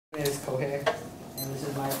My name is Kohei, and this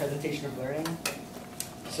is my presentation of learning.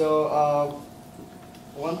 So,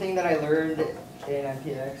 one thing that I learned in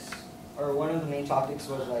MPX, or one of the main topics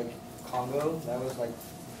was like Congo. That was like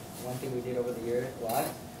one thing we did over the year a lot.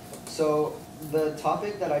 So, the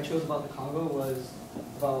topic that I chose about the Congo was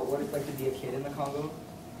about what it's like to be a kid in the Congo,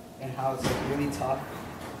 and how it's like really tough.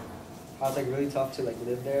 How it's like really tough to like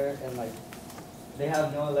live there, and like they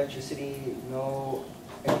have no electricity, no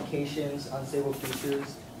educations, unstable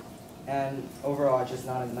futures. And overall, it's just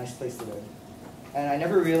not a nice place to live. And I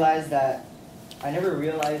never realized that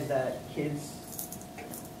kids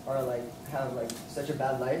are like have like such a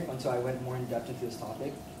bad life until I went more in depth into this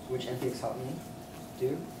topic, which MPX helped me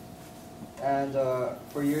do. And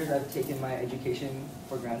for years, I've taken my education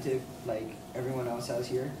for granted, like everyone else has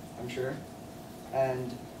here, I'm sure.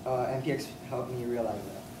 And MPX helped me realize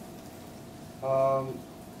that.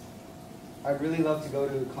 I'd really love to go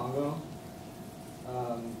to Congo.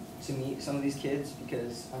 To meet some of these kids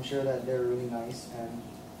because I'm sure that they're really nice,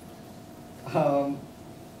 and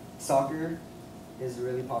soccer is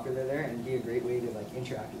really popular there and be a great way to like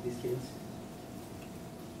interact with these kids.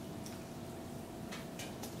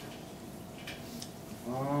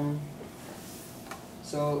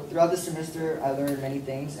 So throughout the semester I learned many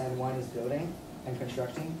things, and one is building and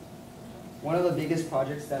constructing. One of the biggest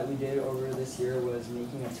projects that we did over this year was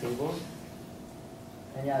making a table.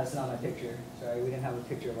 And yeah, that's not my picture. Sorry, we didn't have a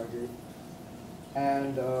picture of our group.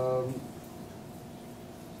 And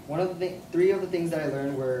three of the things that I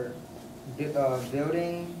learned were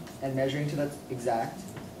building and measuring to that exact,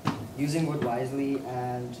 using wood wisely,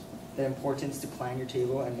 and the importance to plan your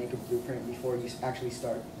table and make a blueprint before you actually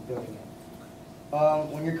start building it.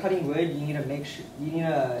 When you're cutting wood, you need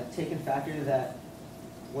to take in factor that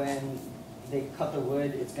when they cut the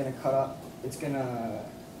wood, it's gonna cut up. It's gonna,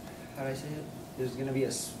 how do I say it? There's gonna be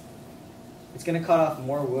it's gonna cut off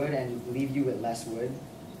more wood and leave you with less wood.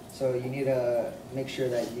 So you need to make sure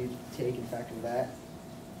that you take in factor that.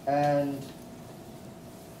 And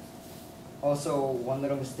also, one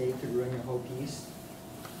little mistake could ruin your whole piece.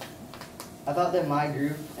 I thought that my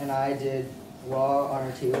group and I did well on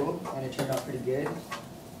our table, and it turned out pretty good.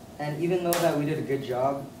 And even though that we did a good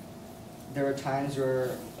job, there were times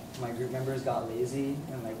where my group members got lazy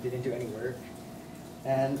and like didn't do any work.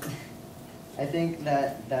 And I think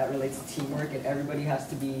that relates to teamwork, and everybody has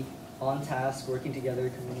to be on task, working together,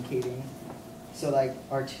 communicating, so that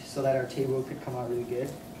our table could come out really good.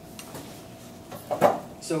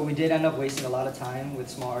 So we did end up wasting a lot of time with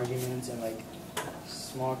small arguments and like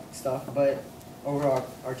small stuff, but overall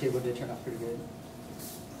our table did turn out pretty good.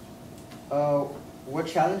 What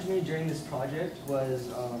challenged me during this project was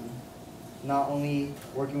not only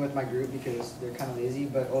working with my group because they're kind of lazy,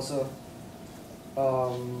 but also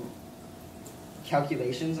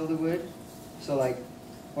calculations of the wood. So like,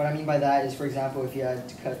 what I mean by that is, for example, if you had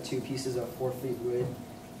to cut 2 pieces of 4 feet wood,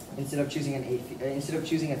 instead of choosing a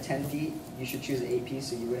 10 feet, you should choose an 8 piece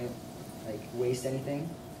so you wouldn't like waste anything,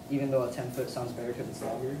 even though a 10 foot sounds better because it's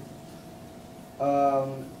longer.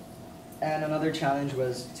 And another challenge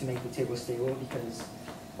was to make the table stable, because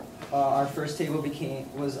our first table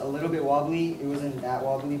was a little bit wobbly. It wasn't that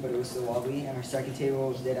wobbly, but it was still wobbly, and our second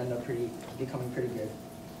table did end up becoming pretty good.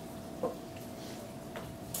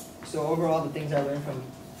 So overall, the things I learned from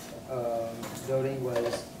building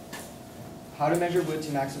was how to measure wood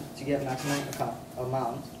to get maximum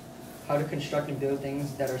amount, how to construct and build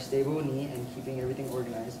things that are stable, neat, and keeping everything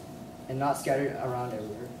organized, and not scattered around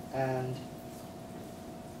everywhere. And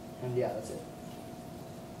yeah, that's it.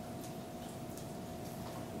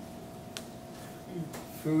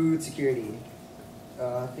 Food security.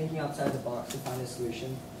 Thinking outside the box to find a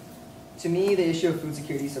solution. To me, the issue of food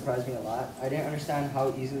security surprised me a lot. I didn't understand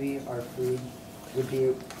how easily our food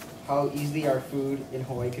in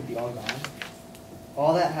Hawaii could be all gone.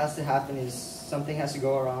 All that has to happen is something has to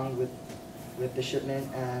go around with the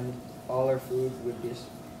shipment, and all the food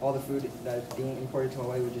that's being imported to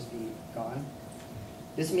Hawaii would just be gone.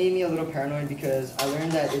 This made me a little paranoid because I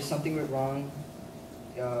learned that if something went wrong,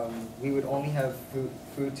 we would only have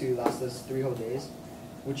food to last us 3 whole days,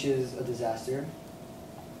 which is a disaster.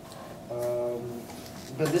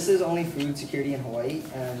 But this is only food security in Hawaii,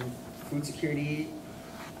 and food security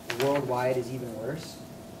worldwide is even worse.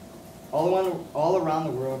 All around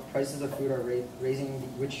the world, prices of food are raising,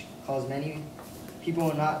 which cause many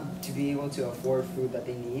people not to be able to afford food that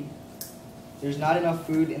they need. There's not enough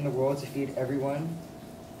food in the world to feed everyone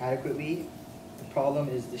adequately. The problem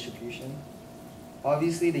is distribution.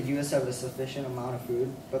 Obviously, the U.S. have a sufficient amount of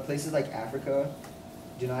food, but places like Africa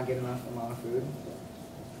do not get enough amount of food.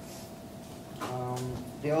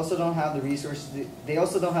 They also don't have the resources. They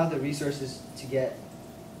also don't have the resources to get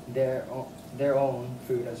their own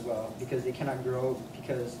food as well, because they cannot grow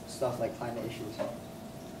because stuff like climate issues.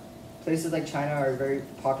 Places like China are very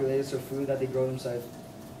populated, so food that they grow themselves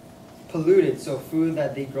polluted, so food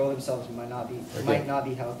that they grow themselves might not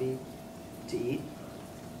be healthy to eat.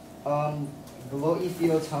 The low-E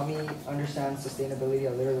fields help me understand sustainability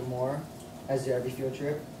a little bit more as they're every field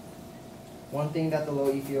trip. One thing that the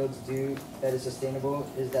low-E fields do that is sustainable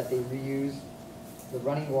is that they reuse the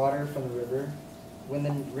running water from the river. When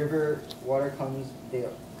the river water comes, they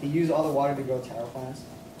use all the water to grow taro plants,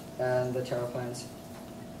 and the taro plants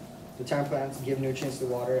give nutrients to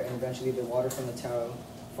the water, and eventually the water from the taro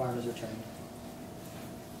farm is returned.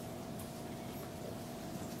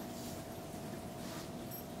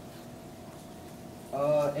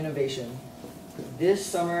 Innovation. This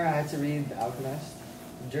summer I had to read The Alchemist.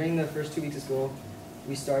 During the first 2 weeks of school,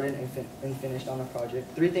 we started and finished on a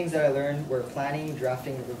project. 3 things that I learned were planning,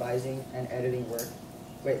 drafting, revising, and editing work.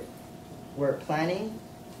 Were planning,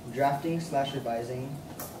 drafting/revising,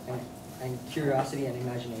 and curiosity and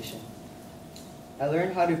imagination. I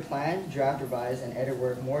learned how to plan, draft, revise, and edit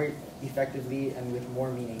work more effectively and with more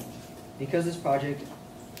meaning. Before this project,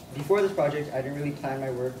 I didn't really plan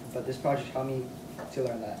my work, but this project helped me to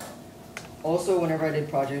learn that. Also, whenever I did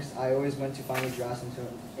projects, I always went to final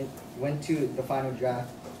the final draft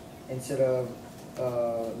instead of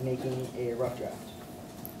making a rough draft.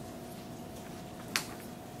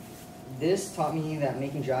 This taught me that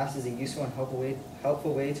making drafts is a useful and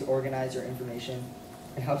helpful way to organize your information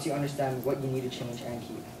and helps you understand what you need to change and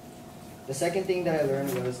keep. The second thing that I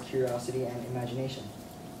learned was curiosity and imagination.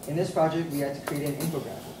 In this project, we had to create an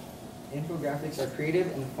infographic. Infographics are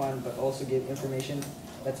creative and fun, but also give information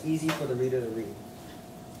that's easy for the reader to read.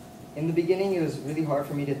 In the beginning, it was really hard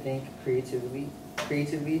for me to think creatively,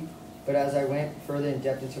 but as I went further in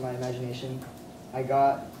depth into my imagination, I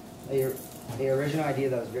got a original idea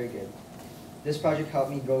that was very good. This project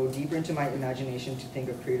helped me go deeper into my imagination to think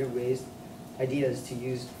of creative ideas to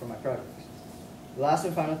use for my projects. The last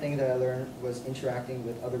and final thing that I learned was interacting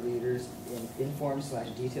with other readers in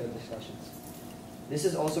informed/detailed discussions. This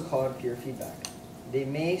is also called peer feedback. They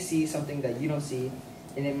may see something that you don't see,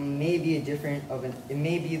 and it may be the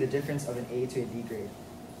difference of an A to a D grade.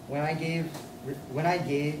 When I gave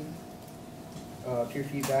peer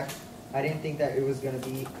feedback, I didn't think that it was going to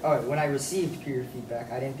be. When I received peer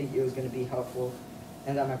feedback, I didn't think it was going to be helpful,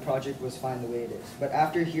 and that my project was fine the way it is. But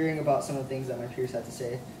after hearing about some of the things that my peers had to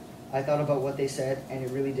say, I thought about what they said, and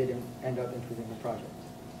it really did end up improving the project.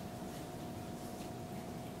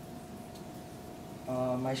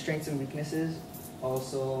 My strengths and weaknesses,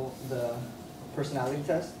 also the personality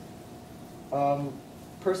test. The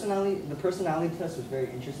personality test was very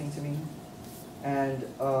interesting to me, and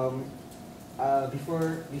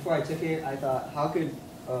before I took it, I thought, how could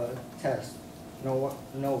a test know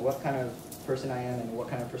what kind of person I am and what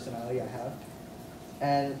kind of personality I have?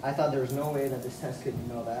 And I thought there was no way that this test could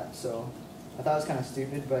know that, so I thought it was kind of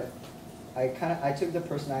stupid, but I took the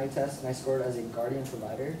personality test and I scored as a guardian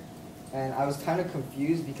provider, and I was kind of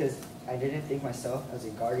confused because I didn't think myself as a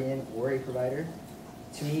guardian or a provider.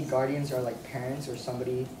 To me, guardians are like parents or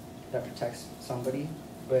somebody that protects somebody,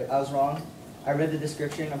 but I was wrong. I read the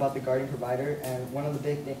description about the guardian provider, and one of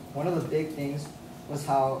the big things was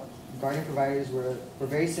how guardian providers were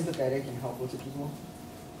very sympathetic and helpful to people.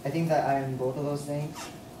 I think that I am both of those things,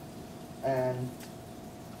 and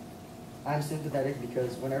I'm sympathetic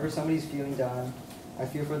because whenever somebody's feeling down, I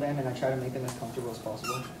feel for them and I try to make them as comfortable as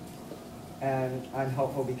possible. And I'm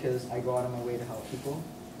helpful because I go out of my way to help people.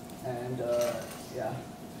 And yeah,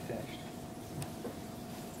 finished.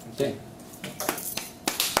 Okay.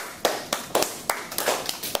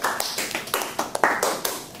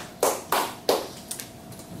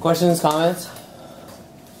 Questions, comments?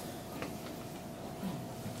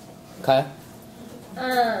 Okay.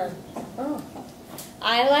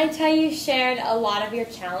 I liked how you shared a lot of your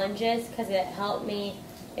challenges because it helped me.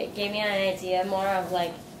 It gave me an idea more of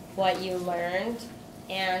like what you learned,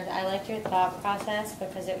 and I liked your thought process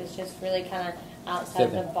because it was just really kind of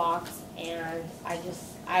outside the box, and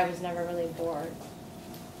I was never really bored.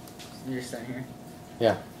 You're sitting here.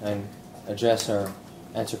 Yeah, and address or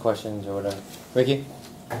answer questions or whatever. Ricky?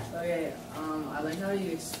 Okay, I like how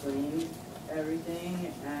you explained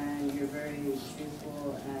everything, and you're very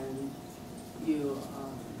truthful, and you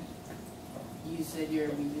said your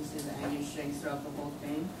weaknesses and your strengths throughout the whole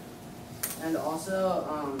thing. And also,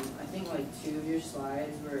 I think like 2 of your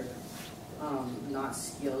slides were not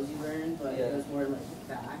skills you learned, but it was more like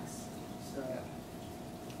facts. So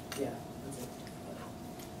yeah, that's it.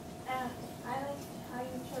 I like how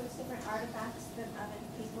you chose different artifacts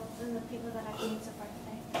than the people that I've seen so far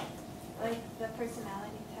today. Like the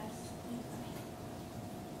personality test.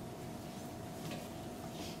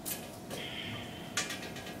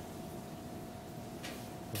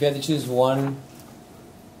 if you had to choose one,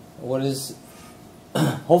 what is?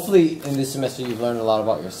 Hopefully, in this semester, you've learned a lot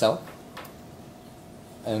about yourself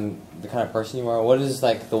and the kind of person you are. What is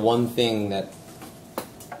like the one thing that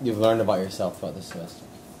you've learned about yourself throughout this semester,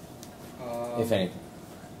 if anything?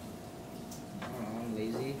 I don't know. I'm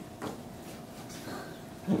lazy.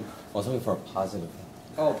 Well, something for a positive.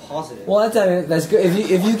 Oh, positive. Well, that's good.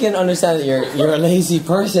 If you can understand that you're a lazy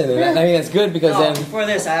person, then I mean that's good because then. Before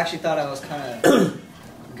this, I actually thought I was kind of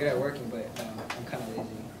good at working, but I'm kind of lazy.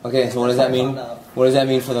 Okay, so what does that mean? What does that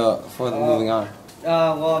mean for the moving on?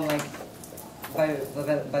 Well, I'm like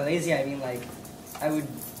by lazy I mean like I would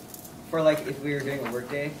for like if we were doing a work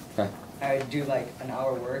day, Okay. I would do like an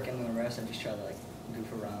hour work and then the rest I'd just try to like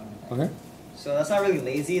goof around. Okay. So that's not really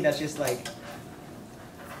lazy. That's just like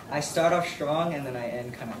I start off strong and then I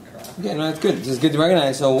end kind of crap. Okay, no, that's good. It's good to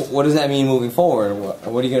recognize. So, what does that mean moving forward?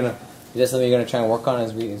 What are you gonna? Is that something you're gonna try and work on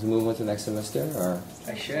as we move into next semester, or?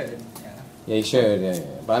 I should. Yeah. Yeah, you should. Yeah.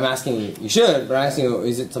 But I'm asking you. You should. But I'm asking you,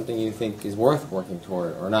 is it something you think is worth working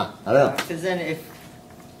toward or not? I don't know. Because then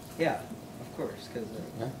yeah, of course, because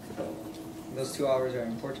those 2 hours are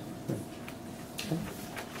important.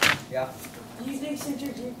 Yeah. Do you think since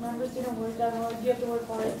your group members didn't work that hard, you have to work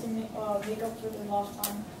harder to make up for the lost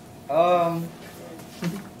time?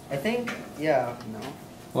 I think, yeah, no.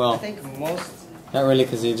 Well, I think most. not really,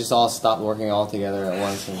 because they just all stopped working all together at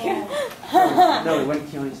once. And No, when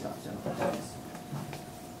Keone stopped. So.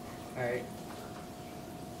 Alright.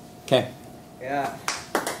 okay. Yeah.